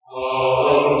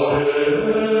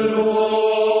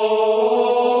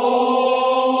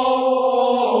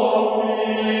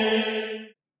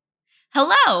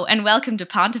Hello, and welcome to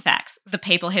Pontifex, the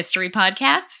papal history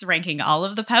podcast ranking all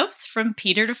of the popes from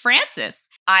Peter to Francis.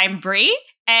 I'm Brie,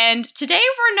 and today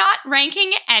we're not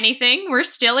ranking anything. We're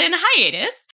still in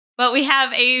hiatus, but we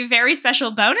have a very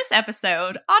special bonus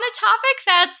episode on a topic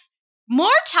that's more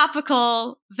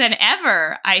topical than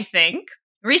ever, I think.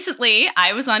 Recently,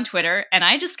 I was on Twitter and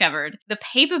I discovered the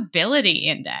Papability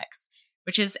Index,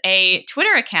 which is a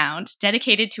Twitter account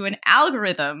dedicated to an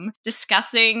algorithm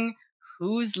discussing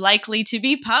who's likely to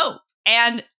be Pope.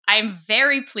 And I'm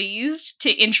very pleased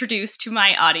to introduce to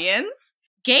my audience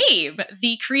Gabe,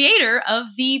 the creator of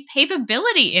the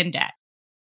Papability Index.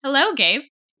 Hello, Gabe.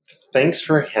 Thanks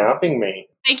for having me.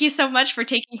 Thank you so much for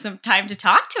taking some time to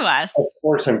talk to us. Of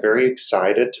course, I'm very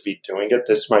excited to be doing it.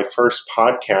 This is my first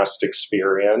podcast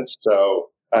experience, so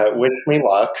wish me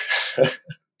luck.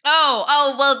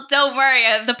 Oh, well, don't worry.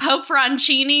 The Pope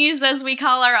Roncinis, as we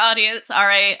call our audience,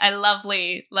 are a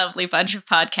lovely, lovely bunch of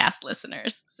podcast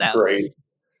listeners. So Great.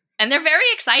 And they're very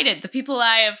excited. The people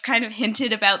I have kind of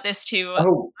hinted about this to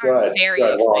are very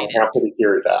excited. Well, I'm excited. happy to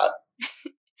hear that.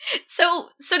 So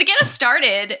to get us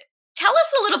started, tell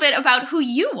us a little bit about who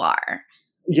you are.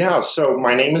 Yeah, so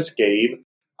my name is Gabe.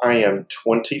 I am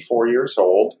 24 years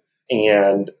old,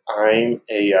 and I'm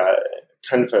a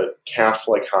kind of a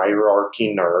Catholic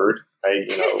hierarchy nerd. I,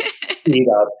 eat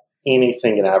up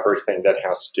anything and everything that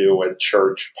has to do with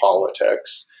church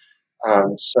politics.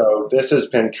 So this has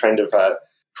been kind of a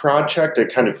project, a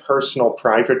kind of personal,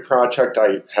 private project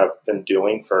I have been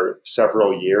doing for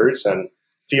several years. And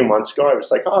a few months ago, I was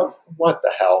like, oh, what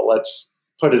the hell? Let's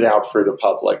put it out for the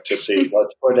public to see.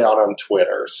 Let's put it out on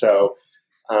Twitter. So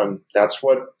that's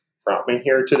what brought me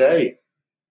here today.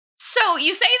 So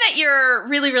you say that you're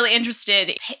really, really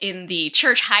interested in the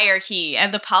church hierarchy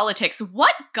and the politics.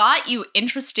 What got you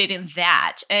interested in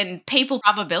that and papal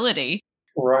probability?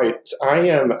 Right.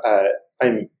 I'm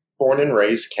born and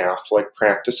raised Catholic,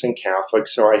 practicing Catholic,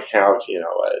 so I have,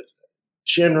 a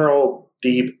general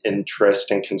deep interest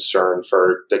and concern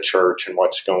for the church and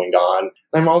what's going on.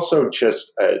 I'm also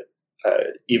just,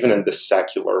 even in the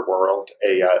secular world,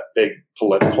 a big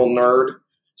political nerd.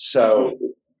 So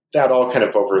that all kind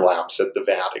of overlaps at the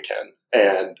Vatican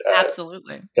and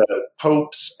absolutely the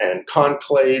popes and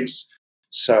conclaves.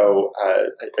 So I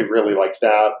really like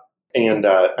that. And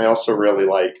I also really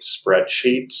like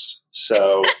spreadsheets.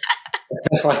 So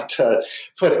I like to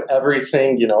put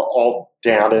everything, all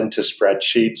down into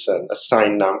spreadsheets and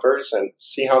assign numbers and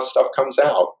see how stuff comes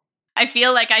out. I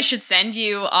feel like I should send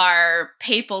you our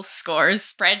papal scores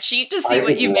spreadsheet to see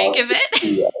what you make of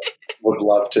it. Would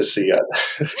love to see it.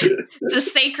 It's a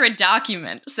sacred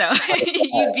document, so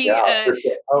you'd be. For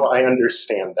sure. Oh, I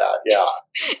understand that. Yeah,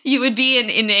 you would be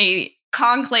in a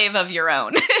conclave of your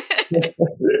own.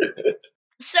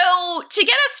 So, to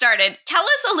get us started, tell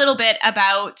us a little bit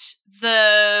about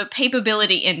the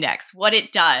Papability Index, what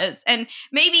it does, and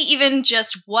maybe even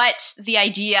just what the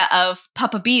idea of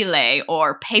papabile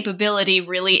or papability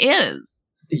really is.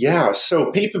 Yeah,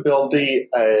 so papability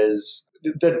is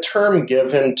the term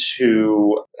given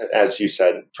to, as you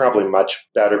said, probably much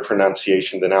better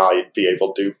pronunciation than I'd be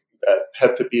able to do.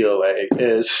 Papabile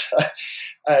is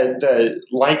the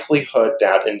likelihood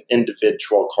that an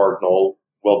individual cardinal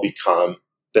will become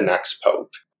the next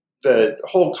pope. The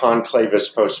whole conclave is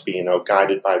supposed to be,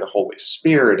 guided by the Holy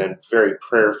Spirit and very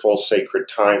prayerful, sacred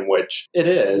time, which it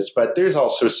is, but there's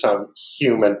also some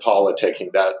human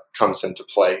politicking that comes into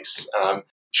place.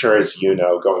 Sure, as you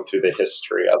know, going through the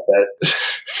history of it.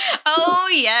 Oh,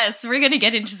 yes. We're going to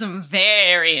get into some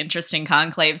very interesting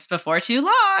conclaves before too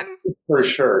long. For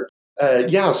sure.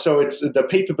 So it's the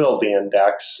Papability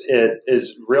Index. It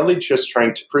is really just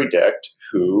trying to predict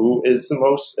who is the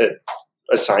most, it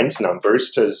assigns numbers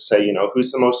to say,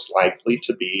 who's the most likely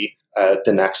to be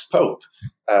the next pope.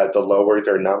 The lower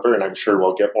their number, and I'm sure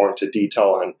we'll get more into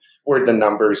detail on where the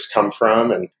numbers come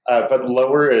from, and but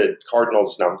lower a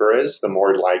cardinal's number is, the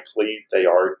more likely they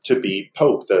are to be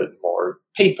pope, the more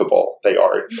papable they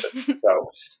are.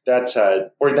 So that's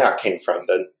where that came from,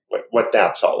 what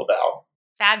that's all about.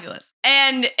 Fabulous.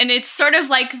 And it's sort of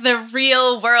like the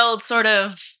real world sort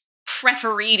of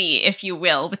preferiti, if you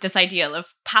will, with this idea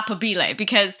of papabile,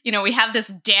 because, we have this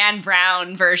Dan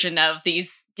Brown version of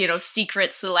these,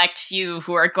 secret select few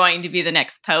who are going to be the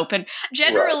next pope. And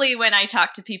generally, when I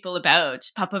talk to people about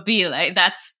papabile,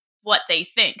 that's what they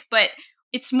think. But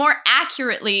it's more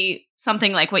accurately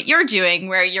something like what you're doing,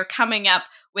 where you're coming up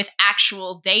with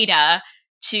actual data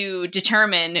to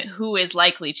determine who is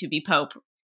likely to be pope,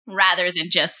 rather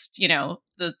than just,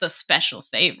 the special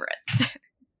favorites.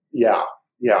 Yeah.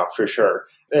 Yeah, for sure.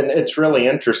 And it's really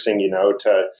interesting,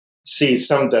 to see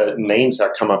some of the names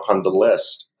that come up on the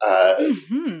list.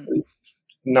 Hmm.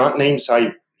 Not names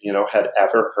I, had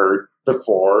ever heard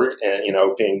before, and,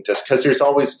 being just because there's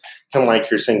always kind of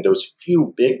like you're saying, those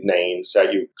few big names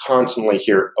that you constantly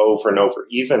hear over and over,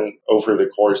 even over the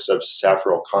course of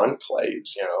several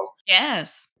conclaves,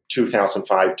 Yes.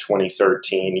 2005,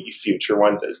 2013, future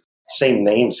one, the same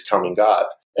names coming up.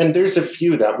 And there's a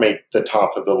few that make the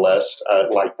top of the list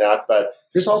like that, but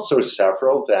there's also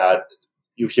several that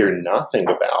you hear nothing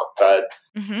about. But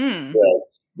Hmm.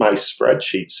 my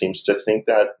spreadsheet seems to think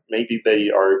that maybe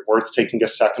they are worth taking a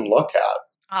second look at.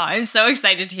 Oh, I'm so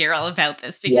excited to hear all about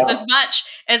this because Yeah. as much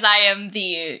as I am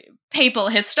the papal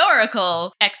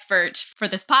historical expert for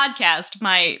this podcast,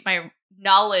 my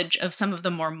knowledge of some of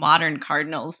the more modern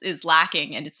cardinals is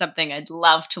lacking, and it's something I'd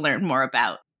love to learn more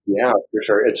about. Yeah, for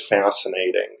sure. It's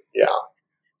fascinating. Yeah.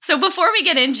 So before we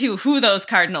get into who those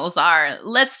cardinals are,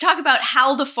 let's talk about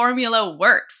how the formula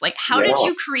works. Like, how did Yeah.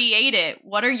 you create it?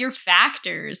 What are your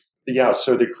factors? Yeah,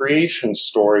 so the creation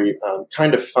story,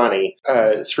 kind of funny.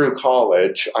 Through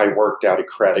college, I worked at a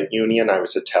credit union. I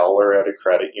was a teller at a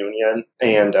credit union.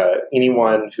 And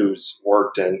anyone who's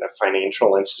worked in a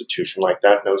financial institution like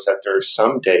that knows that there are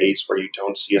some days where you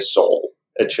don't see a soul.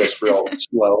 It's just real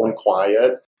slow and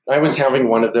quiet. I was having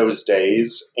one of those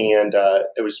days, and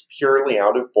it was purely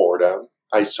out of boredom.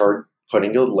 I started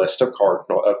putting a list of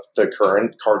the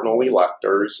current cardinal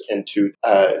electors into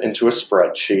a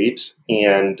spreadsheet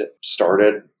and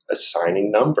started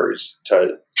assigning numbers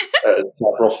to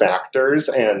several factors.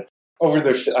 And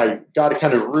I got a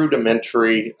kind of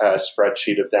rudimentary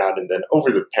spreadsheet of that, and then over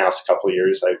the past couple of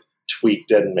years, I've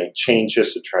tweaked it and made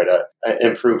changes to try to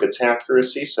improve its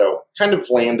accuracy. So kind of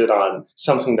landed on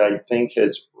something that I think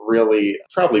is really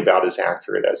probably about as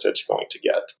accurate as it's going to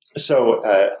get. So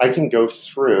I can go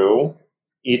through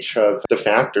each of the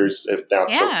factors if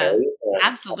that's okay.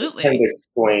 Absolutely. And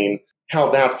explain how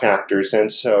that factors in.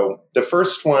 So the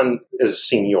first one is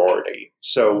seniority.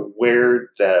 So where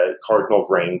the cardinal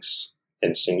ranks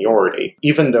in seniority,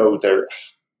 even though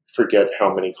forget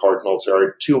how many cardinals there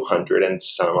are, 200 and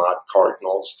some odd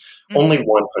cardinals, only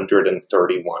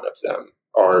 131 of them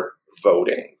are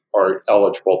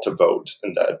eligible to vote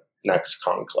in the next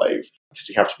conclave, because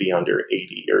you have to be under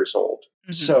 80 years old.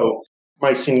 Mm-hmm. So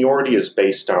my seniority is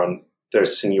based on the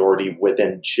seniority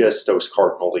within just those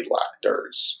cardinal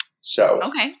electors. So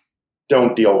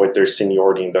don't deal with their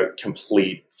seniority in the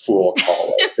complete fool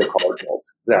call of the cardinals.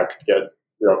 That could get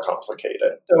real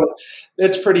complicated. So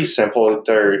it's pretty simple.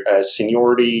 Their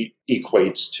seniority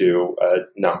equates to a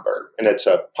number, and it's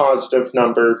a positive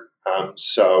number.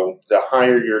 So the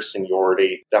higher your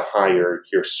seniority, the higher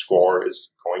your score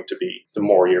is going to be, the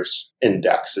more your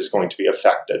index is going to be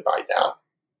affected by that.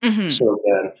 Mm-hmm. So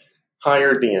then,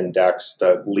 higher the index,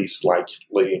 the least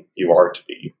likely you are to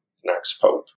be next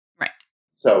pope. Right.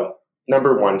 So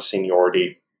number one,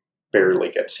 seniority barely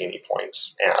gets any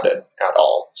points added at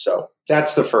all. So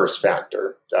that's the first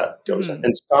factor that goes in.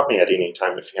 And stop me at any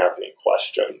time if you have any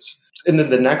questions. And then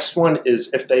the next one is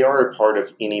if they are a part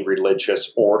of any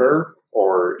religious order,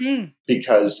 or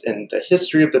because in the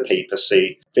history of the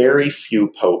papacy, very few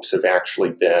popes have actually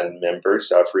been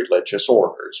members of religious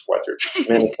orders, whether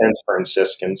Dominicans,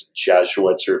 Franciscans,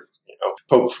 Jesuits, or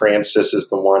Pope Francis is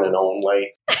the one and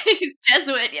only.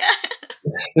 Jesuit, yeah.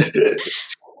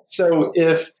 So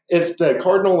if the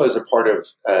cardinal is a part of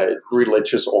a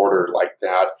religious order like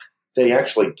that, they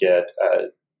actually get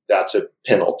that's a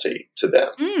penalty to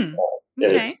them.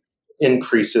 It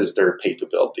increases their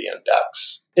papability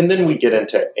index. And then we get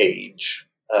into age.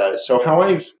 So how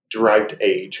I've derived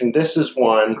age, and this is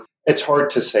one, it's hard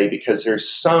to say because there's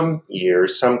some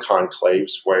years, some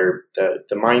conclaves where the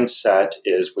mindset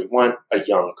is we want a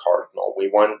young cardinal. We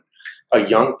want a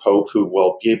young pope who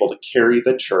will be able to carry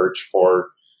the church for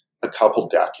a couple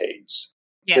decades.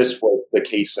 Yeah. This was the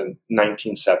case in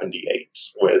 1978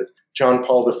 with John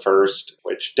Paul I,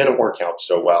 which didn't work out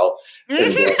so well.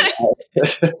 And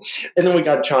then we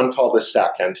got John Paul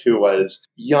II, who was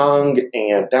young,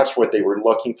 and that's what they were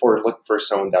looking for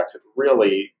someone that could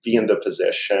really be in the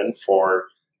position for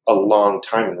a long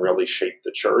time and really shape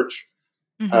the church.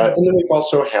 Mm-hmm. And then we've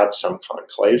also had some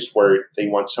conclaves where they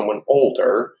want someone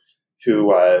older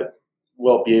who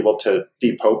will be able to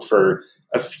be pope for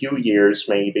a few years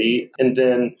maybe, and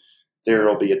then there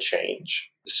will be a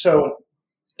change. So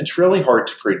it's really hard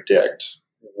to predict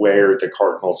where the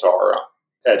cardinals are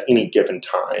at any given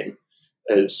time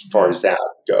as far as that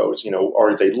goes.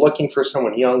 Are they looking for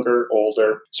someone younger,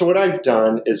 older? So what I've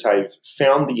done is I've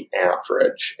found the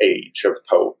average age of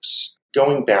popes.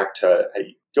 Go back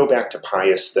to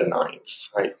Pius IX.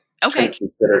 I Okay. kind of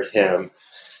consider him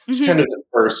as kind of the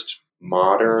first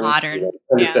modern, kind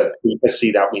of the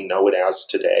papacy that we know it as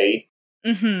today. I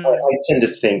tend to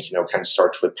think, kind of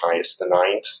starts with Pius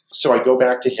IX. So I go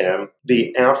back to him.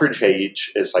 The average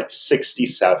age is like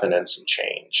 67 and some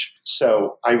change.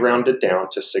 So I round it down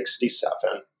to 67.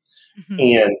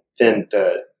 And then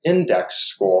the index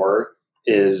score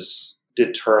is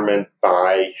determined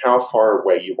by how far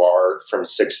away you are from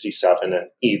 67 in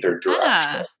either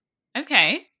direction.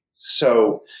 Okay.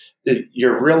 So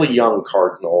your really young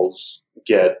cardinals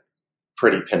get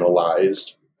pretty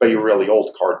penalized, but your really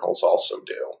old cardinals also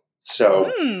do.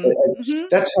 So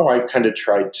that's how I've kind of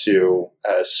tried to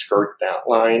skirt that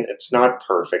line. It's not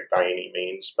perfect by any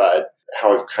means, but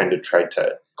how I've kind of tried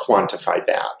to quantify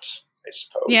that, I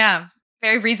suppose. Yeah,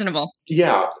 very reasonable.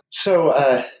 Yeah.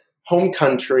 So home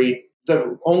country,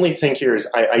 the only thing here is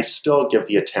I still give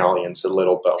the Italians a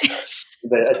little bonus.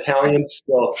 The Italians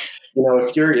still,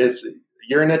 if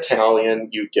you're an Italian,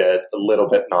 you get a little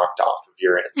bit knocked off of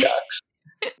your index.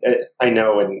 I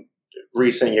know in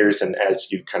recent years, and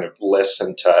as you kind of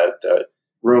listen to the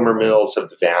rumor mills of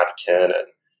the Vatican and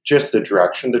just the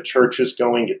direction the church is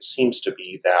going, it seems to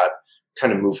be that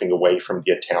kind of moving away from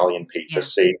the Italian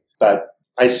papacy. But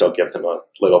I still give them a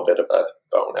little bit of a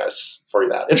bonus for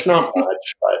that. It's not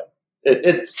much, but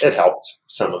it helps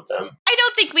some of them. I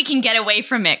don't think we can get away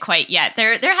from it quite yet.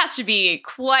 There has to be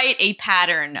quite a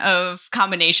pattern of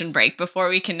combination break before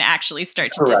we can actually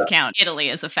start to discount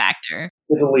Italy as a factor.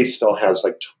 Italy still has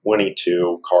like 21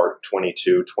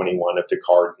 of the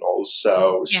cardinals.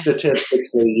 So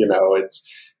statistically,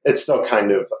 it's still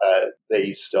kind of,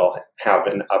 they still have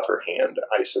an upper hand,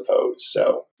 I suppose.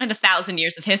 So, and 1,000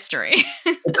 years of history.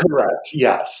 Correct.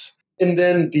 Yes. And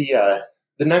then the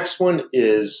next one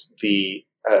is the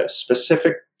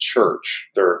specific church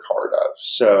they're a part of.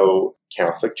 So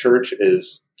Catholic Church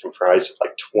is comprised of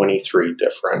like 23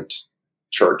 different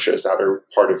churches that are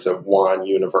part of the one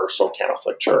universal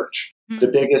Catholic Church. The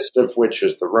biggest of which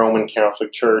is the Roman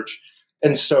Catholic Church.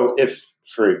 And so if,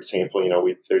 for example,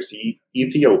 there's the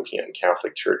Ethiopian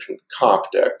Catholic Church and the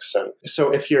Coptics. And so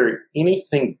if you're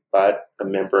anything but a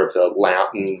member of the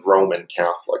Latin Roman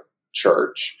Catholic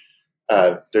Church,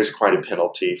 there's quite a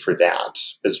penalty for that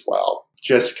as well.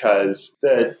 Just because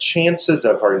the chances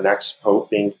of our next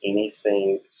pope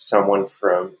being someone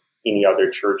from any other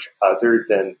church other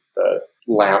than the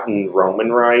Latin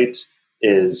Roman Rite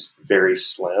is very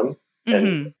slim.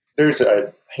 And there's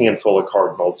a handful of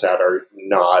cardinals that are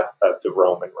not of the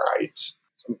Roman Rite,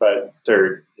 but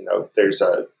there's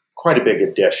quite a big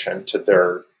addition to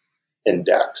their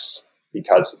index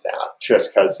because of that,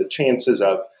 just because the chances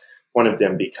of one of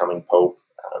them becoming pope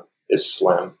is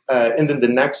slim. And then the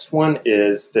next one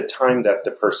is the time that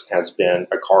the person has been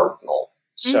a cardinal.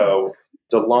 So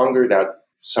the longer that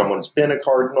someone's been a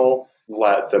cardinal,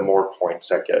 the more points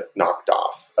that get knocked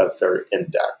off of their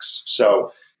index.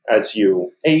 So as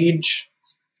you age,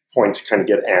 points kind of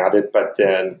get added, but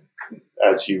then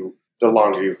the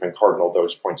longer you've been cardinal,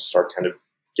 those points start kind of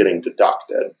getting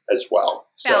deducted as well.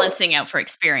 Balancing out for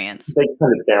experience. They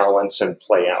kind of balance and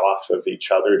play off of each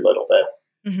other a little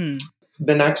bit.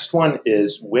 The next one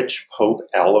is which pope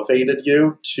elevated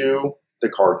you to the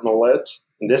cardinalate.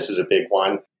 And this is a big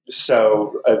one.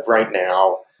 So right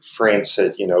now,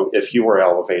 Francis, if you were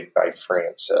elevated by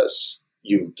Francis,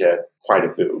 you get quite a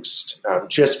boost.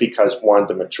 Just because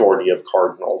the majority of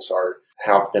cardinals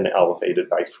have been elevated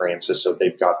by Francis, so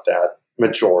they've got that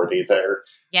majority there.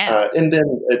 Yeah. And then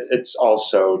it's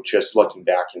also just looking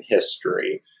back in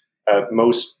history,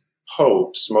 most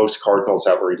cardinals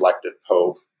that were elected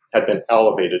pope had been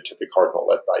elevated to the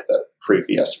cardinalate by the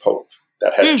previous pope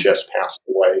that had just passed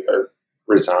away or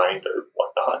resigned or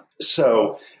whatnot.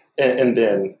 So, and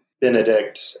then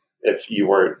Benedict, if you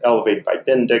were elevated by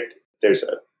Benedict, there's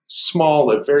a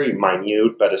very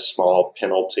minute, but a small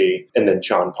penalty. And then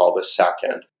John Paul II,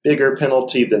 bigger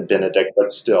penalty than Benedict,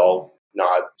 but still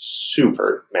not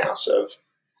super massive.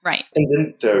 Right. And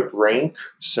then the rank.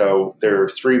 So there are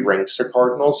 3 ranks of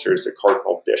cardinals. There's the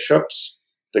cardinal bishops,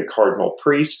 the cardinal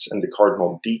priests, and the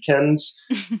cardinal deacons.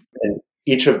 And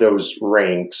each of those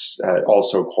ranks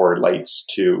also correlates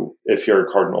to, if you're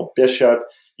a cardinal bishop,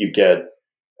 you get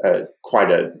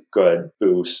quite a good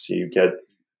boost. You get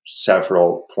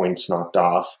several points knocked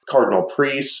off. Cardinal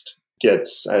priest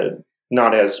gets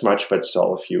not as much, but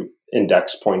still a few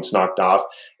index points knocked off.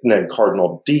 And then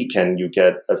cardinal deacon, you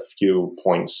get a few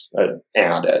points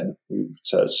added.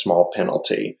 It's a small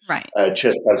penalty. Right.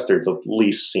 Just as they're the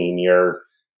least senior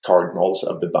cardinals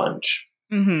of the bunch.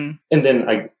 And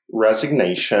then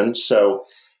resignation. So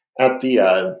at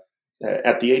the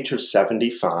age of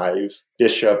 75,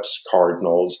 bishops,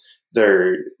 cardinals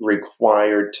they're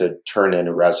required to turn in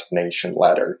a resignation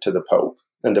letter to the Pope.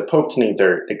 And the Pope can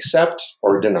either accept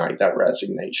or deny that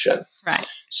resignation. Right.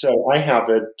 So I have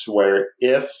it to where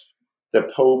if the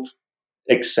Pope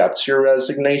accepts your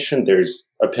resignation, there's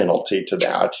a penalty to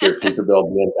that. Your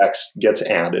capability index gets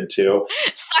added to.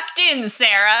 Sucked in,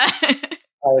 Sarah. I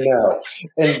know.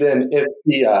 And then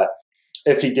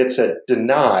if he gets it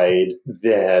denied,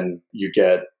 then you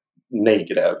get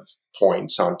negative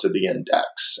points onto the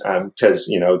index because,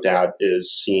 that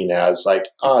is seen as like,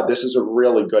 this is a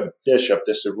really good bishop.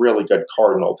 This is a really good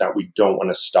cardinal that we don't want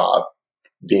to stop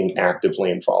being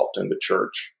actively involved in the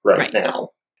church right now.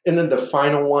 And then the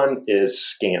final one is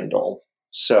scandal.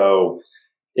 So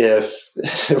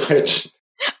which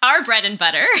our bread and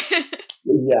butter.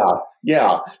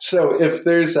 Yeah. So if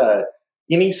there's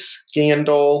any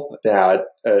scandal that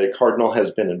a cardinal has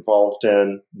been involved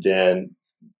in, then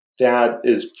that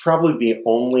is probably the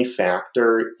only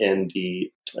factor in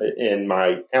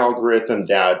my algorithm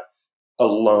that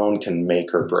alone can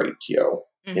make or break you.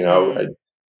 Mm-hmm.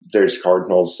 There's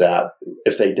cardinals that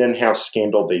if they didn't have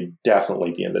scandal, they'd definitely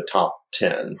be in the top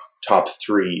 10, top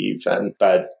 3 even,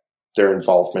 but their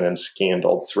involvement in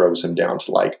scandal throws them down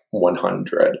to like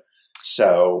 100.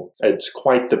 So it's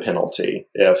quite the penalty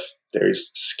if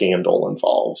there's scandal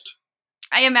involved.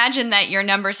 I imagine that your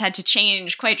numbers had to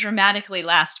change quite dramatically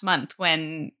last month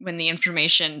when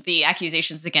the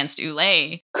accusations against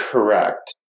Ulay. Correct.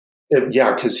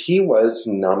 Because he was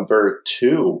number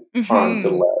 2 on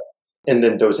the list. And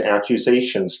then those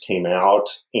accusations came out,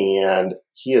 and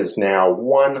he is now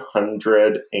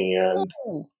 100 and...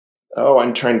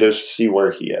 I'm trying to see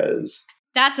where he is.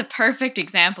 That's a perfect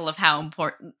example of how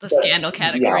important the scandal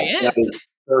category is. That is a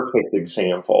perfect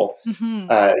example. Mm-hmm.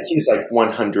 He's like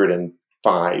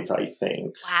 105, I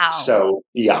think. Wow. So,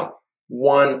 he's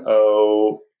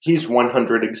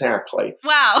 100 exactly.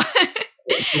 Wow.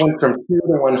 He went from 2 to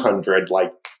 100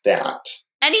 like that.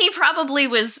 And he probably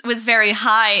was very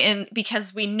high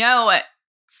because we know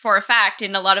for a fact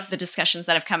in a lot of the discussions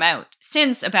that have come out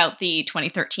since about the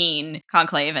 2013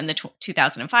 conclave and the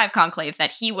 2005 conclave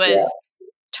that he was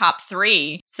top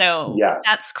 3. So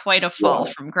that's quite a fall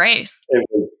from grace. It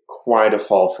was quite a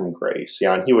fall from grace.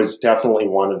 Yeah. And he was definitely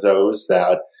one of those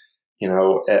that,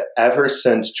 ever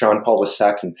since John Paul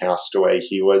II passed away,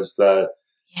 he was the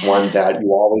one that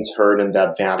you always heard in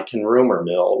that Vatican rumor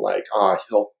mill, like,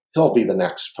 he'll be the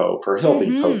next pope or he'll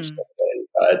be pope someday.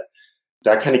 But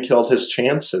that kind of killed his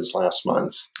chances last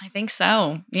month. I think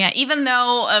so. Yeah, even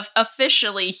though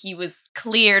officially he was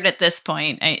cleared at this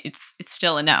point, it's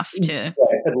still enough to...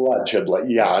 Allegedly,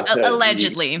 yeah.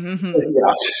 Allegedly.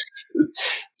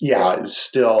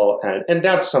 Still. And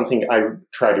that's something I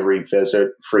try to revisit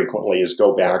frequently is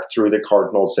go back through the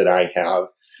cardinals that I have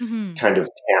kind of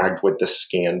tagged with the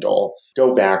scandal.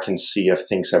 Go back and see if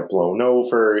things have blown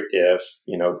over, if,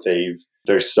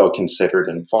 they're still considered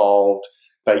involved.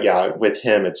 But with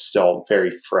him, it's still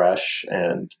very fresh,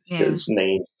 and his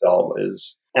name still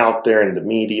is out there in the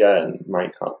media and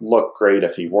might not look great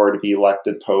if he were to be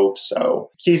elected pope.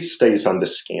 So he stays on the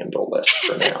scandal list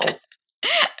for now.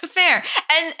 Fair.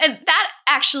 And that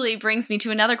actually brings me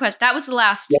to another question. That was the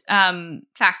last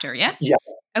factor, yes? Yeah.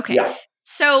 Okay. Yeah.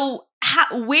 So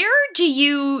where do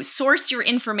you source your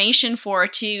information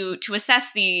to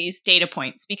assess these data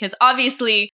points? Because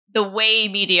obviously the way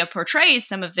media portrays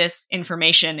some of this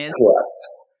information is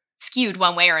skewed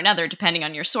one way or another, depending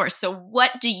on your source. So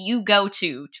what do you go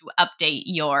to update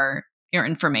your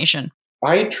information?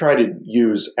 I try to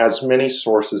use as many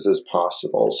sources as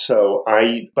possible.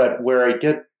 But where I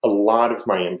get a lot of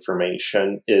my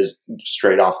information is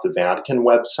straight off the Vatican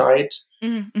website,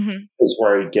 is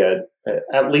where I get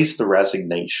at least the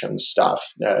resignation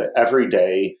stuff. Every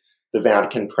day, the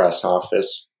Vatican press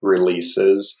office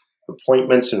releases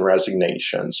appointments and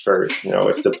resignations for,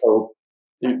 if the Pope,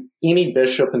 any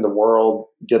bishop in the world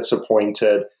gets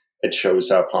appointed, it shows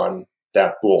up on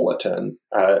that bulletin,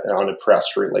 on a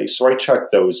press release. So I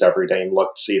check those every day and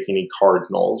look to see if any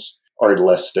cardinals are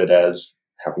listed as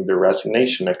having their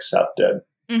resignation accepted.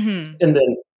 And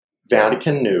then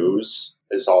Vatican News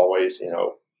is always,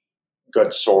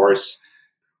 good source.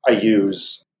 I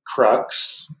use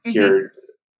Crux here.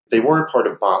 They were part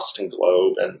of Boston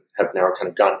Globe and have now kind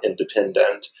of gone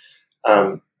independent.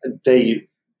 They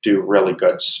do really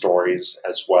good stories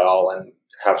as well and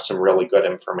have some really good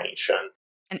information.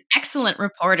 And excellent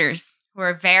reporters who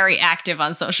are very active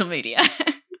on social media.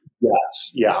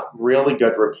 Yes, yeah, really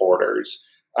good reporters.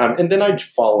 And then I'd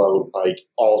follow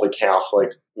all the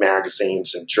Catholic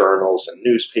magazines and journals and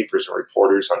newspapers and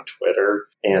reporters on Twitter.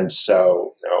 And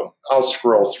so, I'll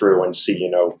scroll through and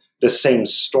see, the same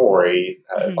story,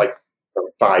 like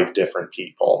from 5 different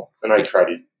people, and I try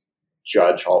to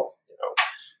judge all,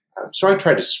 so I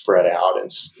try to spread out, and,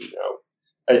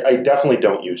 I definitely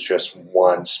don't use just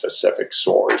one specific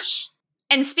source.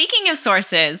 And speaking of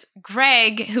sources,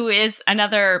 Greg, who is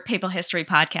another papal history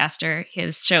podcaster,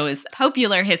 his show is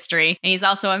Popular History, and he's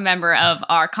also a member of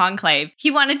our conclave.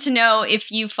 He wanted to know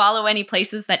if you follow any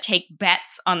places that take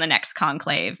bets on the next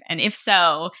conclave. And if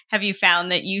so, have you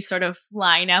found that you sort of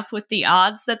line up with the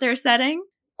odds that they're setting?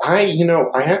 I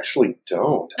actually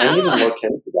don't. I need to look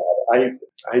into that.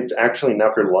 I've actually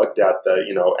never looked at the,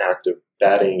 active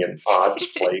betting and odds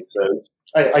places.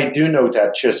 I do know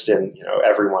that just in,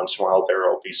 every once in a while, there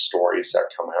will be stories that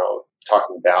come out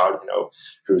talking about,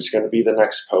 who's going to be the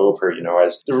next pope, or,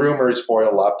 as the rumors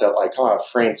boil up that like,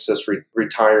 Francis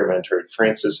retirement, or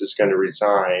Francis is going to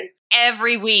resign.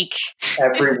 Every week.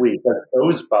 Every week, as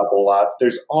those bubble up,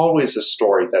 there's always a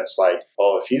story that's like,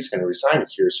 well, if he's going to resign,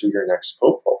 here's who your next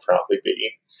pope will probably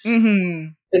be.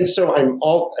 Mm-hmm. And so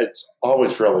it's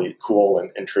always really cool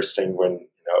and interesting when,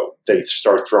 they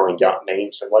start throwing out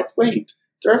names and like, wait,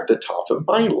 they're at the top of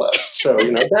my list. So,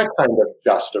 that kind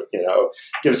of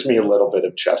gives me a little bit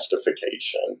of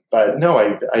justification. But no,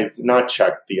 I've not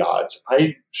checked the odds.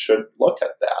 I should look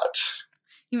at that.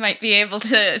 You might be able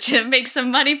to make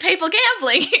some money papal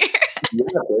gambling here.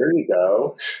 Yeah, there you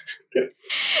go.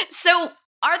 So,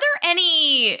 are there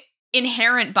any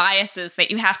inherent biases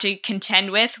that you have to contend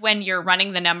with when you're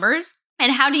running the numbers?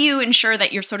 And how do you ensure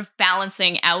that you're sort of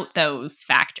balancing out those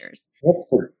factors? That's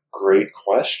a great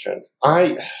question.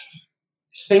 I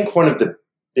think one of the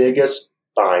biggest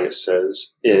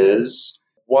biases is,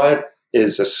 what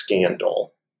is a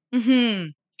scandal? Mm-hmm.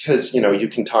 Because, you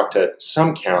can talk to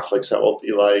some Catholics that will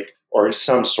be like, or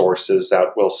some sources that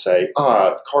will say,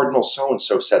 Cardinal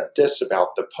so-and-so said this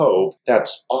about the Pope.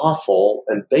 That's awful.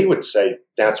 And they would say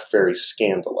that's very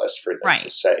scandalous for them to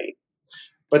say.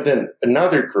 But then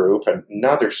another group,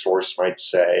 another source might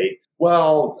say,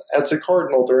 well, as a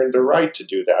cardinal, they're in the right to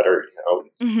do that. Or,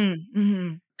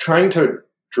 trying to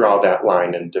draw that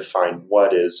line and define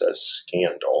what is a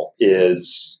scandal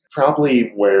is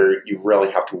probably where you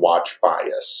really have to watch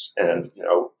bias and,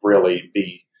 really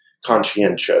be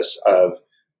conscientious of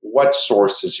what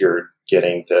sources you're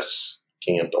getting this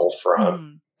scandal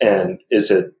from. And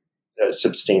is it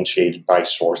substantiated by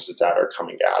sources that are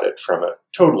coming at it from a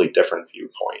totally different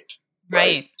viewpoint.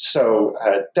 Right. So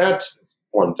that's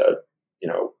one of the,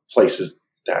 places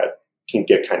that can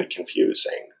get kind of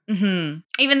confusing. Mm-hmm.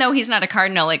 Even though he's not a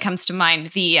cardinal, it comes to mind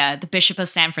the Bishop of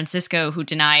San Francisco who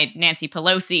denied Nancy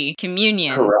Pelosi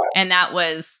communion. Correct. And that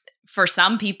was, for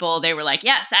some people, they were like,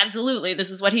 yes, absolutely, this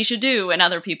is what he should do. And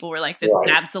other people were like, this is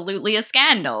absolutely a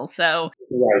scandal. So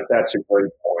right, that's a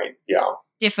great point. Yeah.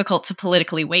 Difficult to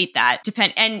politically weight that.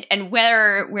 And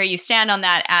where you stand on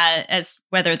that as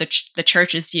whether the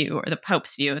church's view or the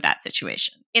Pope's view of that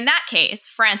situation. In that case,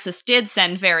 Francis did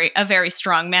send a very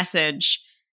strong message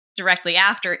directly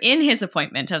after in his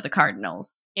appointment of the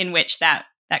cardinals, in which that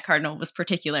cardinal was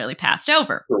particularly passed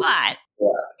over. Sure. But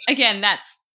again,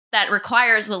 that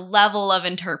requires a level of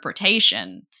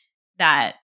interpretation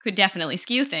that could definitely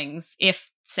skew things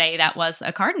if, say, that was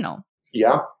a cardinal.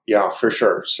 Yeah, for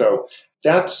sure. So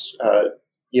that's,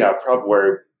 probably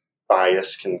where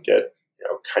bias can get,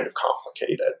 kind of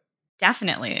complicated.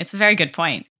 Definitely. It's a very good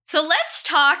point. So let's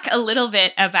talk a little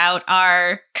bit about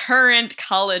our current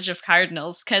College of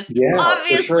Cardinals, because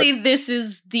obviously this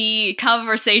is the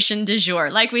conversation du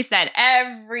jour. Like we said,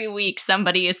 every week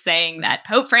somebody is saying that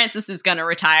Pope Francis is going to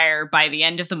retire by the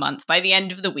end of the month, by the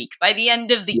end of the week, by the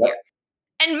end of the year.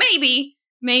 And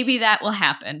maybe that will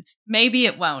happen. Maybe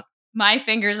it won't. My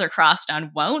fingers are crossed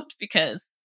on won't, because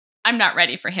I'm not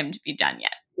ready for him to be done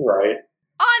yet. Right.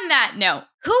 On that note,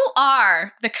 who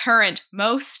are the current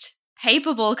most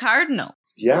papal cardinal?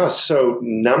 Yeah, so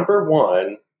number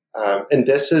one, and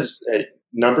this is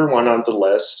number one on the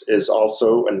list, is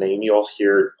also a name you'll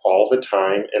hear all the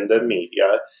time in the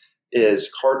media,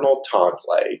 is Cardinal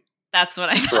Tagle. That's what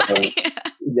I thought.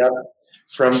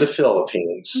 From the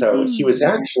Philippines. So he was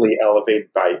actually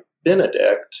elevated by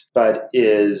Benedict, but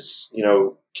is,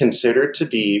 considered to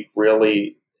be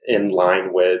really in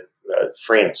line with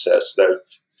Francis, the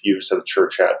views of the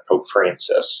church that Pope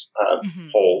Francis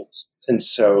holds. And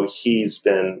so he's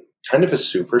been kind of a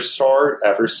superstar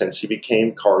ever since he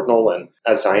became cardinal. And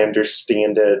as I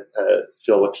understand it,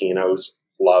 Filipinos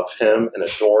love him and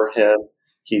adore him.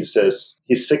 He's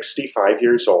 65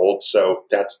 years old, so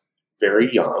that's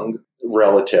very young,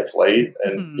 relatively.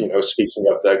 And, speaking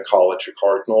of the College of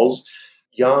Cardinals,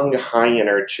 young, high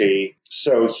energy.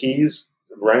 So he's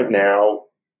right now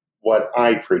what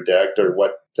I predict, or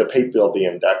what the Papability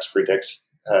Index predicts,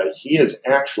 he is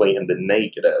actually in the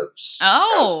negatives.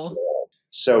 Oh.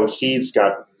 So he's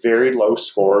got very low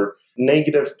score,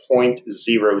 negative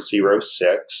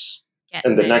 0.006.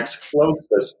 And the next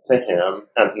closest to him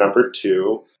at number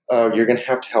 2, you're going to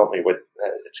have to help me with,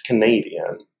 it's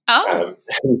Canadian. Oh.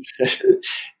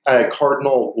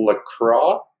 Cardinal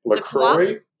Lacroix.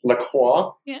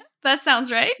 Yeah, that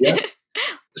sounds right. Yeah.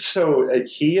 So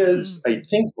he is, I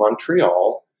think,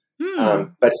 Montreal,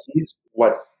 but he's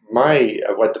what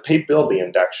the Papeability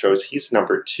Index shows. He's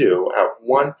number 2 at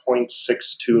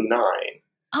 1.629.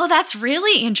 Oh, that's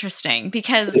really interesting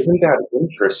because isn't that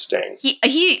interesting?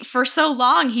 He for so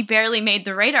long he barely made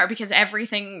the radar because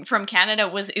everything from Canada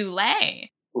was Ulay.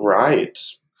 Right.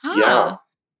 Huh.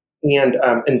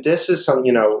 Yeah. And this is some,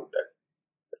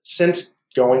 since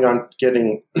going on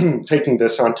taking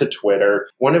this onto Twitter,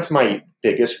 one of my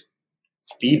biggest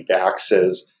feedbacks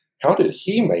is, how did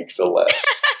he make the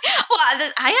list?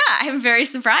 Well, I'm very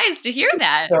surprised to hear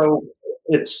that. So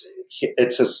it's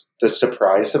the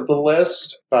surprise of the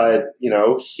list, but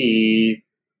he,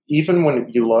 even when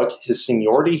you look his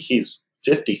seniority, he's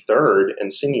 53rd in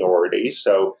seniority,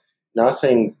 so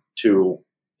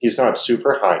he's not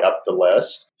super high up the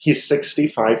list. He's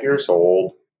 65 years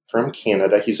old, from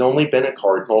Canada. He's only been a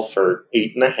cardinal for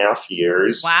 8.5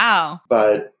 years. Wow.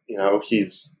 But,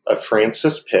 he's a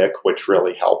Francis pick, which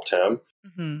really helped him.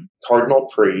 Mm-hmm. Cardinal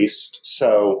priest.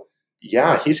 So,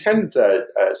 yeah, he's kind of the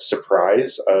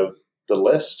surprise of the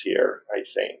list here, I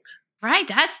think. Right.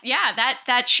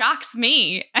 That shocks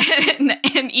me.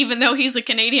 and even though he's a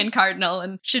Canadian cardinal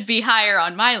and should be higher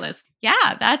on my list.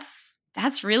 Yeah,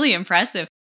 that's really impressive.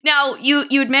 Now, you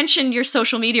had mentioned your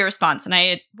social media response, and I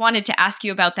had wanted to ask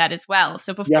you about that as well.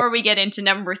 So before we get into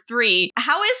number 3,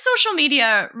 how is social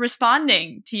media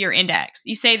responding to your index?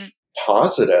 You say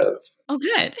positive. Oh,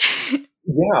 good.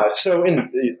 Yeah. So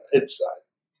it's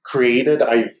created,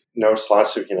 I've noticed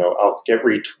lots of, I'll get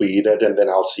retweeted and then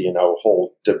I'll see,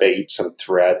 whole debates and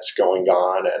threads going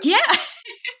on. And yeah.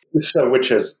 So, which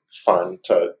is fun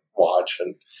to watch.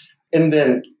 And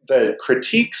then the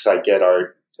critiques I get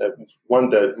are, one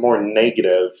of the more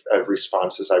negative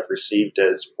responses I've received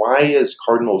is, why is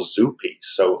Cardinal Zuppi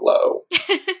so low?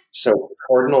 So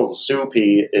Cardinal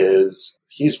Zuppi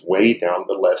he's way down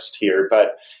the list here,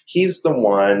 but he's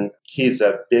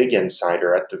a big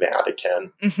insider at the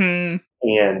Vatican. Mm-hmm.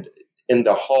 And in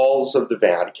the halls of the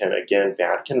Vatican, again,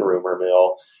 Vatican rumor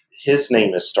mill, his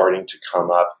name is starting to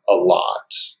come up a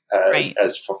lot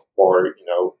as for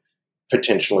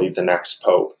potentially the next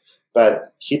pope.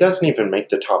 But he doesn't even make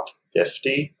the top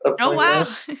 50 of my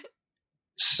list.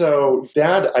 So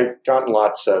that I've gotten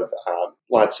lots of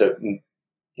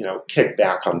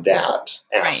kickback on that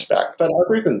aspect. Right. But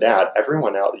other than that,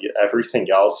 everything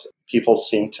else, people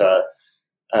seem to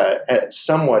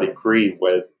somewhat agree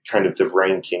with kind of the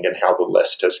ranking and how the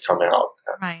list has come out.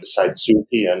 Besides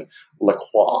Zuppi and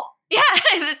Lacroix. Yeah,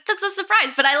 that's a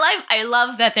surprise. But I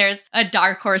love that there's a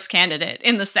dark horse candidate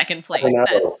in the second place.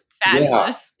 That's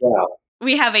fabulous. Yeah.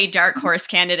 We have a dark horse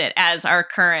candidate as our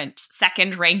current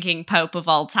second ranking pope of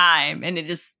all time. And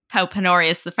it is Pope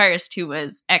Honorius I, who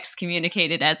was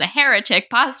excommunicated as a heretic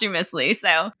posthumously.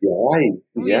 So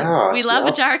we love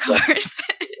a dark horse.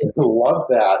 Love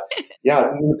that.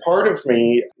 Yeah, part of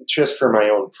me, just for my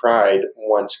own pride,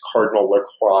 wants Cardinal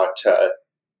Lacroix to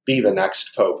be the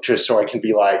next pope, just so I can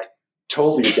be like,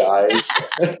 told you guys.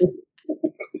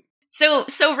 So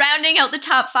rounding out the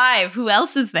top 5, who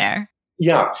else is there?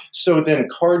 Yeah, so then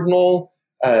Cardinal,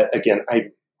 again,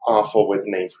 I'm awful with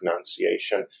name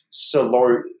pronunciation,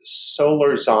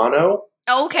 Solorzano.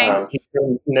 Oh, okay. He's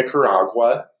from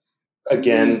Nicaragua.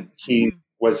 Again, he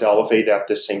was elevated at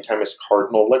the same time as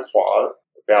Cardinal Lacroix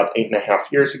about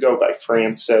 8.5 years ago by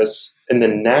Francis. And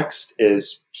then next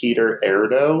is Peter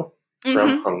Erdo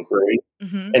from Hungary.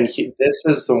 Mm-hmm. And this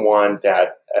is the one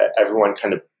that everyone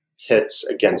kind of pits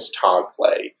against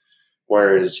Tagle.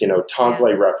 Whereas,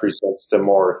 Tagle represents the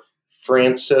more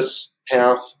Francis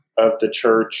path of the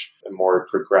church, a more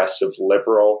progressive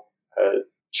liberal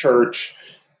church.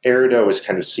 Erdo is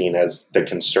kind of seen as the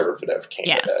conservative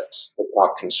candidate, the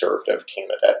top conservative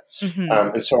candidate. Mm-hmm.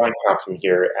 And so I have him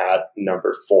here at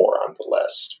number 4 on the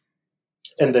list.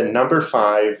 And then number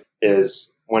 5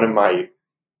 is one of my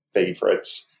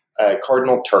favorites,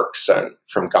 Cardinal Turkson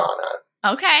from Ghana.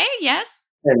 Okay, yes.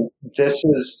 And this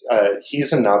is,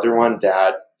 he's another one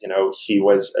that, he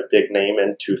was a big name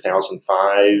in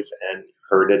 2005 and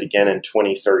heard it again in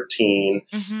 2013.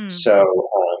 Mm-hmm. So,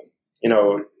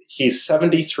 he's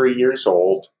 73 years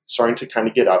old, starting to kind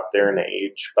of get up there in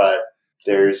age, but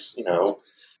there's,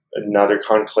 another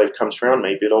conclave comes around,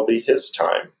 maybe it'll be his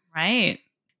time. Right.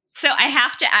 So I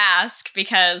have to ask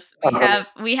because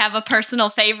we have a personal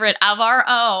favorite of our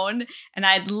own, and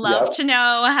I'd love to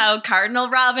know how Cardinal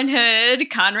Robin Hood,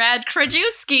 Konrad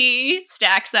Krajewski,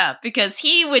 stacks up, because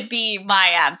he would be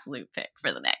my absolute pick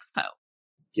for the next Pope.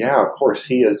 Yeah, of course.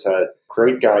 He is a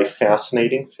great guy,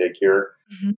 fascinating figure.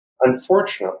 Mm-hmm.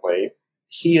 Unfortunately,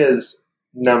 he is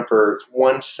number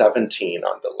 117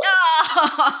 on the list.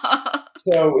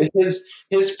 So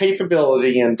his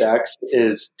papability index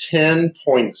is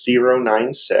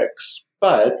 10.096,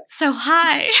 but so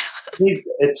high.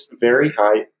 It's very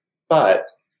high, but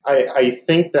I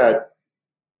think that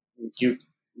you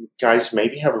guys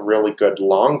maybe have a really good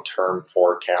long-term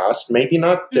forecast. Maybe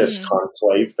not this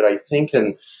conclave, but I think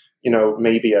in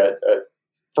maybe a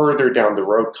further down the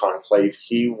road conclave,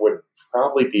 he would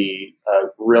probably be a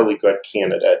really good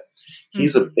candidate.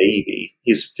 He's a baby.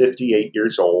 He's 58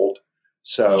 years old.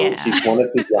 So he's one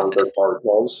of the younger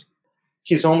cardinals.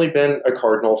 He's only been a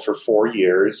cardinal for 4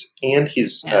 years, and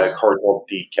he's a cardinal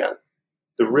deacon.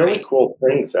 The really cool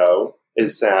thing, though,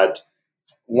 is that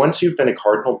once you've been a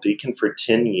cardinal deacon for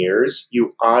 10 years,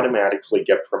 you automatically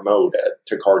get promoted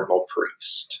to cardinal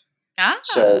priest.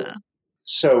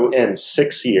 So in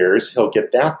 6 years, he'll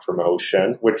get that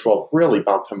promotion, which will really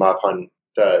bump him up on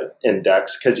the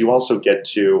index, because you also get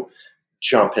to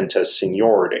jump into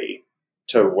seniority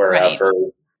to wherever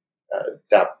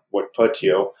that would put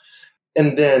you.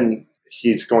 And then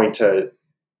he's going to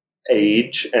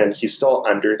age, and he's still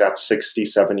under that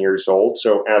 67 years old.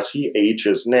 So as he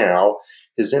ages now,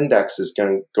 his index is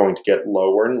going to get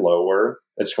lower and lower.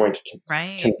 It's going to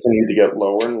continue to get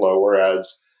lower and lower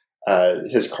as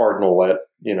his cardinalate,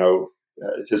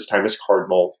 his time as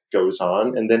cardinal goes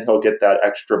on, and then he'll get that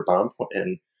extra bump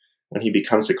when he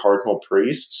becomes a cardinal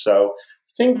priest. So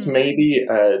I think maybe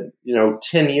 10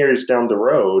 years down the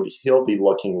road, he'll be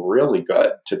looking really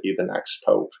good to be the next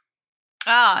pope.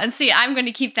 And see, I'm going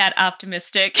to keep that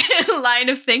optimistic line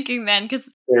of thinking then, because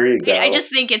there you go. I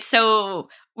just think it's so.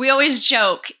 We always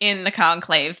joke in the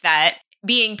conclave that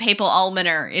being papal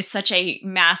almoner is such a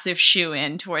massive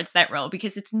shoe-in towards that role,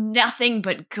 because it's nothing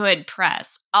but good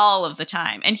press all of the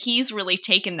time. And he's really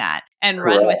taken that and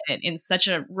run with it in such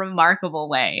a remarkable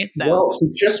way. So, well,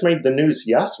 he just made the news.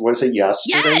 Was it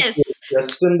yesterday? Yes.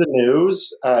 Just in the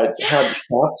news, had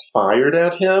shots fired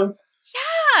at him.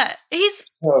 Yeah. He's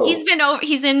been over.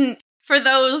 He's in, for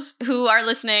those who are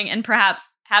listening and perhaps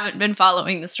haven't been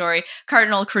following the story,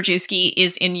 Cardinal Krajewski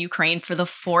is in Ukraine for the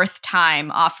 4th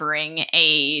time offering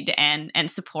aid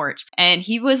and support. And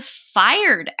he was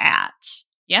fired at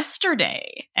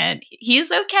yesterday. And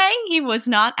he's okay. He was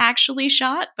not actually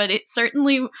shot, but it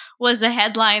certainly was a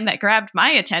headline that grabbed my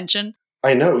attention.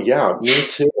 I know. Yeah, me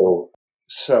too.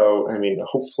 So, I mean,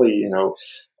 hopefully,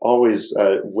 always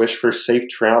wish for safe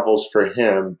travels for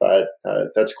him, but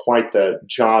that's quite the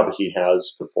job he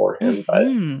has before him. But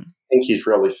I think he's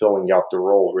really filling out the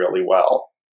role really well.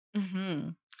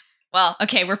 Mm-hmm. Well,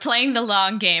 okay, we're playing the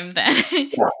long game then.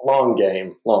 Yeah, long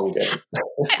game. I'm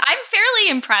fairly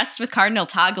impressed with Cardinal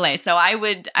Tagle, so I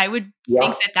would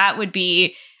think that would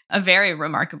be a very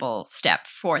remarkable step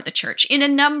for the church in a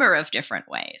number of different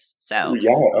ways. So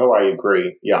I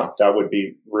agree. Yeah, that would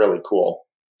be really cool.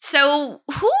 So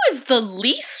who is the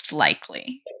least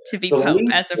likely to be pope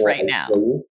as of right now?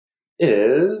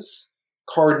 Is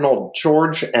Cardinal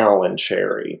George Alan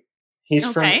Cherry. He's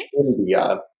from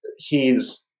India.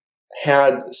 He's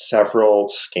had several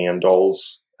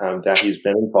scandals that he's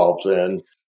been involved in.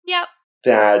 Yep.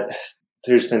 That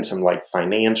there's been some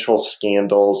financial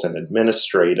scandals and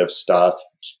administrative stuff.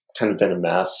 It's kind of been a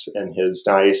mess in his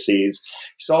diocese.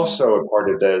 He's also a part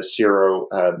of the Syro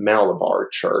Malabar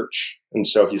Church, and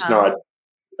so he's not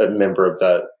a member of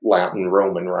the Latin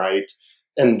Roman Rite.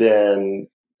 And then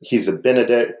he's a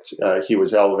Benedict. He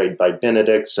was elevated by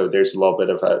Benedict, so there's a little bit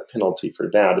of a penalty for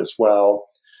that as well.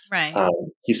 Right.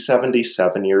 He's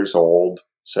 77 years old,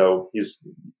 so he's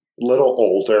a little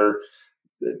older.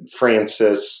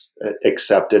 Francis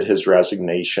accepted his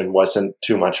resignation. Wasn't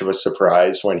too much of a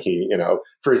surprise when he,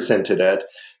 presented it.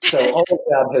 So all of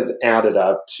that has added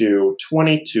up to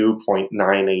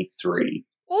 22.983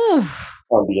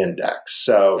 on the index.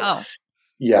 So,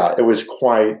 it was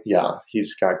quite,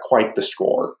 he's got quite the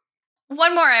score.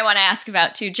 One more I want to ask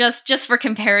about too, just for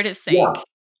comparative sake,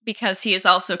 because he is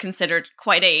also considered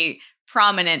quite a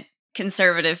prominent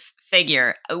conservative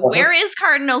figure. Where is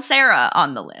Cardinal Sarah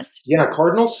on the list? Yeah,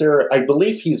 Cardinal Sarah, I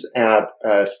believe he's at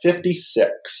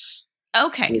 56.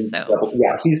 Okay, he's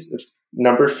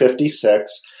number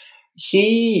 56.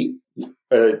 He,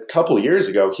 a couple of years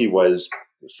ago, he was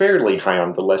fairly high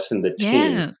on the list in the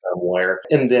teens somewhere.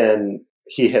 And then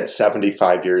he hit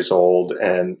 75 years old,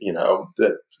 and,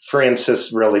 that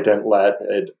Francis really didn't let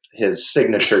his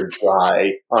signature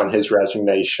dry on his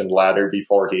resignation letter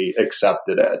before he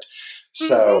accepted it.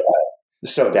 So,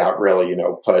 so that really,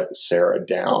 put Sarah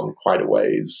down quite a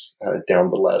ways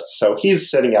down the list. So he's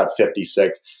sitting at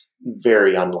 56.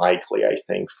 Very unlikely, I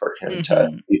think, for him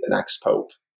to be the next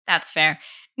pope. That's fair.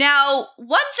 Now,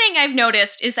 one thing I've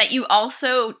noticed is that you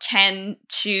also tend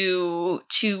to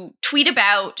tweet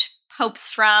about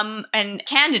popes and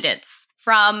candidates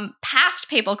from past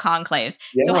papal conclaves.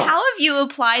 Yeah. So how have you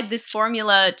applied this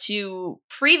formula to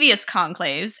previous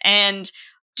conclaves, and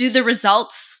do the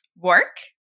results work?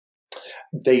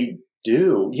 They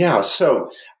do. Yeah.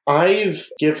 So I've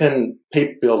given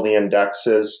papability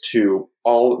indexes to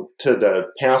the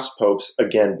past popes,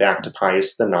 again, back to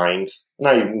Pius IX. And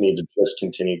I need to just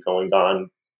continue going on,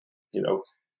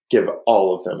 give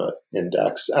all of them an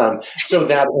index. So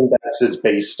that index is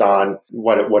based on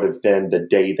what it would have been the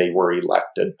day they were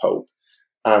elected pope.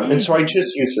 And so I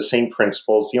just use the same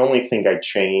principles. The only thing I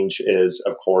change is,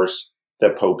 of course, the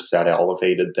popes that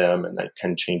elevated them, and I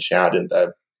can change that in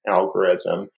the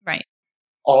algorithm. Right.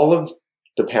 All of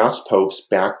the past popes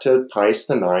back to Pius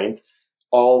IX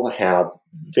all have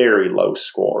very low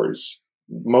scores,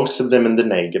 most of them in the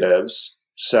negatives.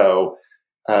 So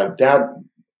that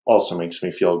also makes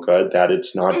me feel good that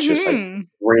it's not just like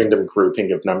random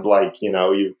grouping of numbers. Like,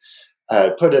 you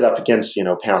put it up against,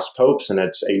 past popes, and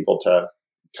it's able to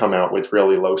come out with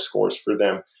really low scores for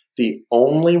them. The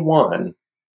only one,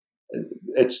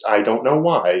 I don't know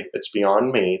why, it's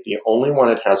beyond me. The only one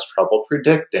it has trouble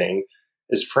predicting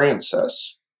is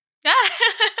Francis,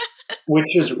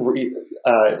 which is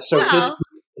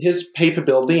his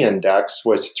papability index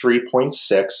was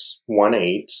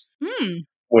 3.618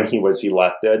 when he was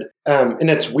elected. And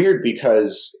it's weird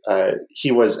because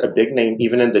he was a big name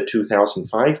even in the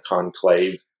 2005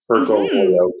 conclave.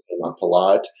 Bergoglio came up a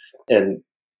lot, and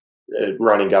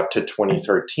running up to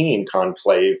 2013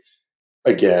 conclave,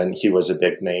 again, he was a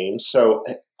big name. So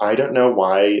I don't know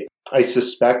why. I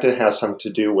suspect it has something to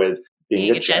do with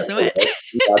being a Jesuit.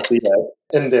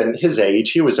 And then his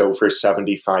age, he was over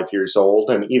 75 years old.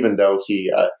 And even though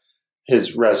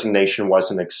his resignation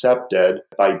wasn't accepted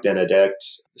by Benedict,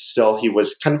 still he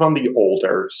was kind of on the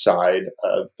older side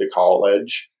of the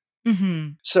college.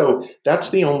 So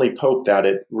that's the only pope that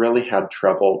it really had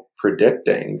trouble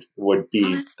predicting would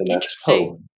be the next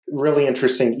pope. Really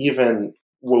interesting. Even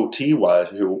Wojtyła,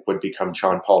 who would become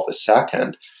John Paul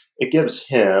II, it gives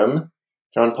him,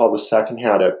 John Paul II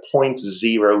had a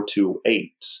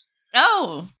 0.028.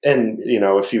 Oh. And,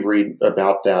 if you read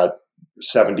about that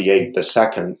 78, the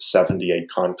second 78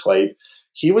 conclave,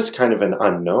 he was kind of an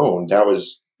unknown.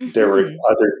 There were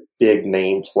other big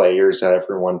name players that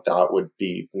everyone thought would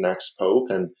be the next pope,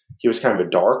 and he was kind of a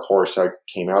dark horse that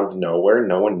came out of nowhere.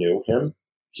 No one knew him.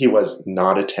 He was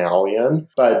not Italian,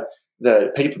 but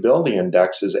the papability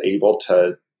index is able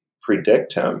to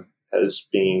predict him as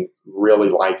being really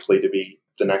likely to be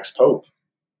the next pope.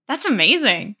 That's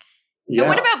amazing. Yeah. And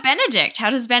what about Benedict? How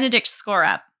does Benedict score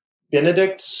up?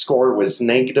 Benedict's score was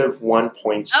negative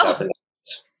 1.78. Oh.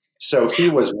 So he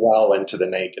was well into the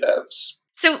negatives.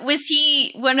 So was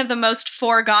he one of the most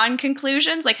foregone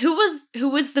conclusions? Like, who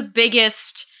was the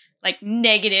biggest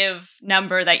negative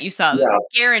number that you saw that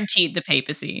guaranteed the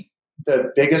papacy?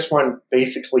 The biggest one,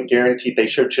 basically guaranteed, they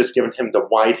should have just given him the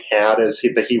white hat as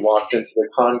he walked into the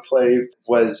conclave,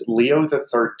 was Leo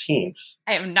XIII.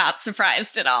 I am not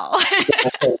surprised at all.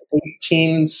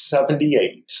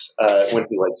 1878, when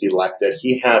he was elected,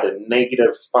 he had a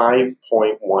negative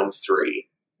 5.13.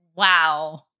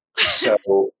 Wow.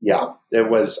 So, yeah,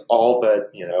 it was all but,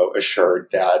 assured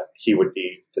that he would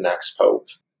be the next pope.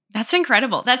 That's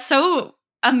incredible. That's so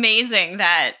amazing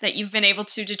that you've been able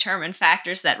to determine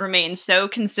factors that remain so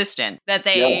consistent that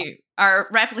they are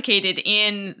replicated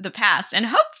in the past and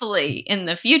hopefully in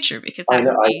the future, because I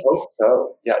hope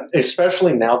so. Yeah,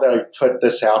 especially now that I've put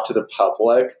this out to the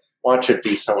public. Watch it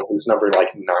be someone who's number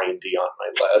 90 on my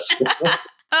list.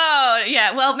 Oh,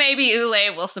 yeah. Well, maybe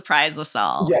Ule will surprise us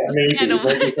all. Yeah, maybe he'll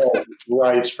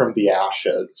rise from the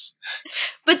ashes.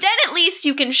 But then at least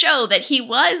you can show that he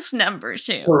was number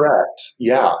 2. Correct.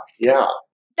 Yeah.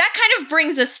 That kind of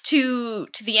brings us to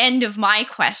the end of my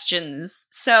questions.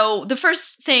 So the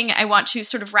first thing I want to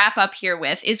sort of wrap up here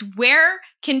with is, where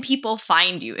can people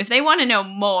find you? If they want to know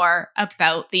more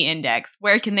about the index,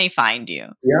 where can they find you?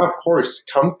 Yeah, of course.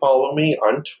 Come follow me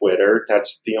on Twitter.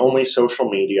 That's the only social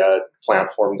media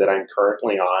platform that I'm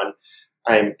currently on.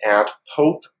 I'm at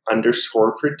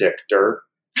Pope_predictor.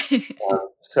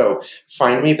 So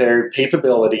find me there,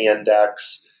 Papability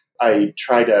Index. I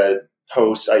try to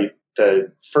post, I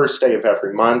the first day of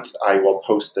every month, I will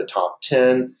post the top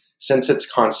 10. Since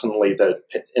it's constantly, the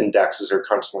indexes are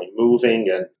constantly moving,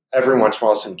 and every once in a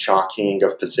while some jockeying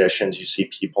of positions, you see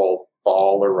people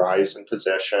fall or rise in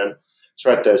position.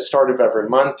 So at the start of every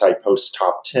month, I post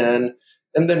top 10,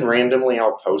 and then randomly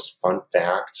I'll post fun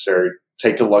facts or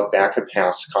take a look back at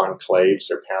past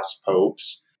conclaves or past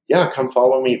popes. Yeah, come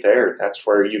follow me there. That's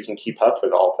where you can keep up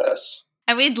with all this.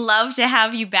 And we'd love to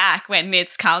have you back when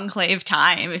it's conclave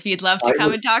time. If you'd love to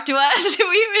come and talk to us,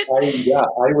 we would.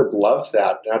 I would love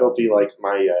that. That'll be like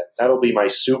my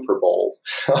Super Bowl.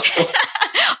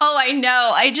 Oh, I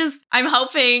know. I'm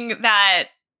hoping that.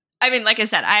 I mean, like I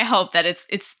said, I hope that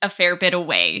it's a fair bit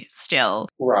away still.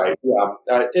 Right.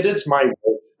 Yeah. It is my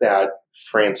hope that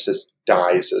Francis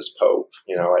dies as Pope.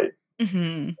 I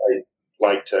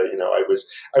like to.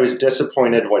 I was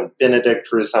disappointed when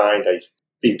Benedict resigned. I'd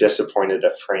be disappointed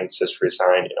if Francis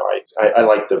resigned. I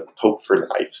like the Pope for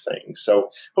life thing. So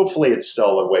hopefully it's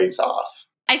still a ways off.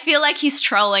 I feel like he's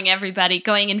trolling everybody,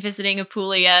 going and visiting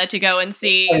Apulia to go and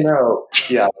see. I know.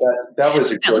 Yeah, that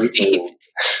was a great move.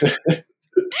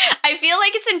 I feel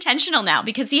like it's intentional now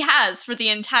because he has, for the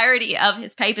entirety of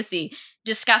his papacy,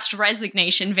 discussed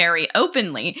resignation very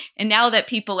openly. And now that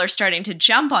people are starting to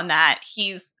jump on that,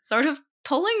 he's sort of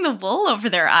pulling the wool over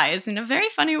their eyes in a very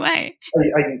funny way.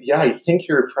 I think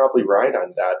you're probably right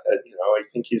on that. I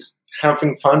think he's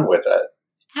having fun with it.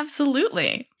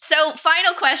 Absolutely. So,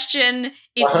 final question.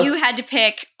 If you had to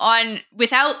pick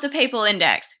without the papal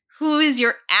index, who is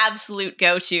your absolute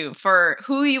go-to for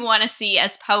who you want to see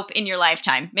as Pope in your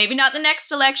lifetime? Maybe not the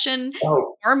next election,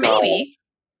 or maybe.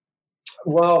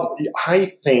 Well, I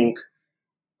think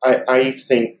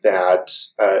that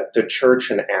the church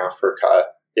in Africa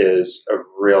is a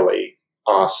really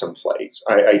awesome place.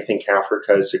 I think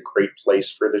Africa is a great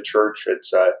place for the church.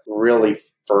 It's really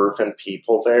fervent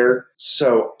people there.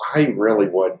 So I really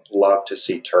would love to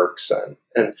see Turkson.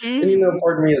 And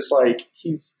part of me is like,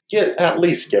 at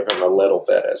least give him a little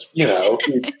bit. As he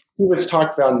was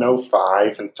talked about no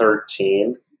 5 and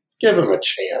 13. Give him a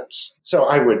chance. So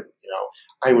I would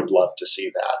love to see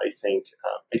that. I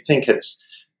think it's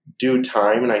due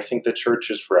time, and I think the church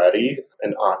is ready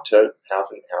and ought to have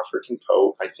an African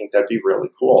Pope. I think that'd be really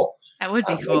cool. That would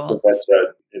be cool. That's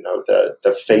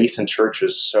the faith in church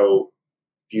is so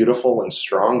beautiful and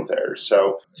strong there.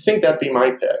 So I think that'd be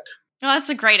my pick. Well, that's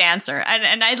a great answer,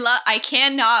 and I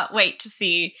cannot wait to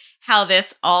see how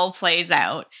this all plays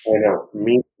out. I know,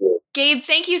 me too. Gabe,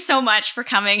 thank you so much for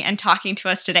coming and talking to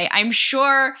us today. I'm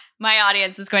sure my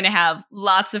audience is going to have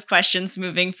lots of questions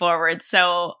moving forward,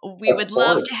 so we would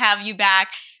love to have you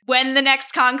back when the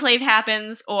next conclave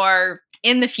happens or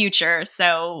in the future.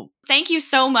 So thank you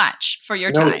so much for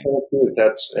your time. Thank you.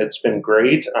 It's been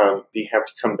great. Be happy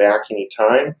to come back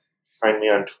anytime. Find me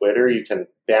on Twitter. You can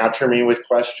badger me with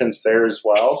questions there as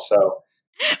well. So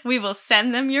we will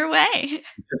send them your way.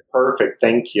 Perfect.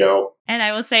 Thank you. And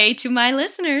I will say to my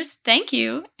listeners, thank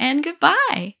you and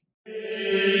goodbye.